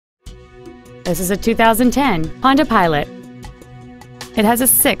This is a 2010 Honda Pilot. It has a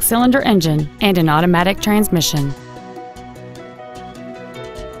 6-cylinder engine and an automatic transmission.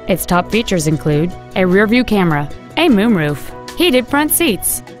 Its top features include a rear-view camera, a moonroof, heated front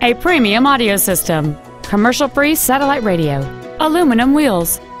seats, a premium audio system, commercial-free satellite radio, aluminum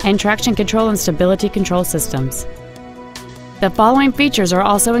wheels, and traction control and stability control systems. The following features are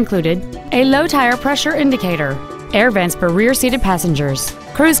also included: a low tire pressure indicator, air vents for rear-seated passengers,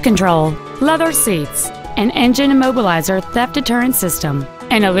 cruise control, leather seats, an engine immobilizer theft deterrent system,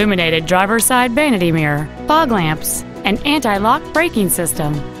 an illuminated driver's side vanity mirror, fog lamps, an anti-lock braking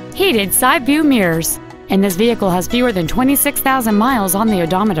system, heated side view mirrors, and this vehicle has fewer than 26,000 miles on the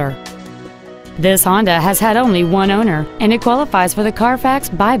odometer. This Honda has had only one owner, and it qualifies for the Carfax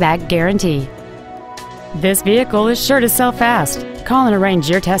buyback guarantee. This vehicle is sure to sell fast. Call and arrange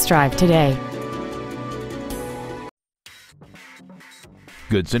your test drive today.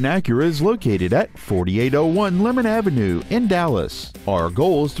 Goodson Acura is located at 4801 Lemmon Avenue in Dallas. Our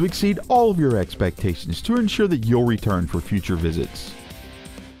goal is to exceed all of your expectations to ensure that you'll return for future visits.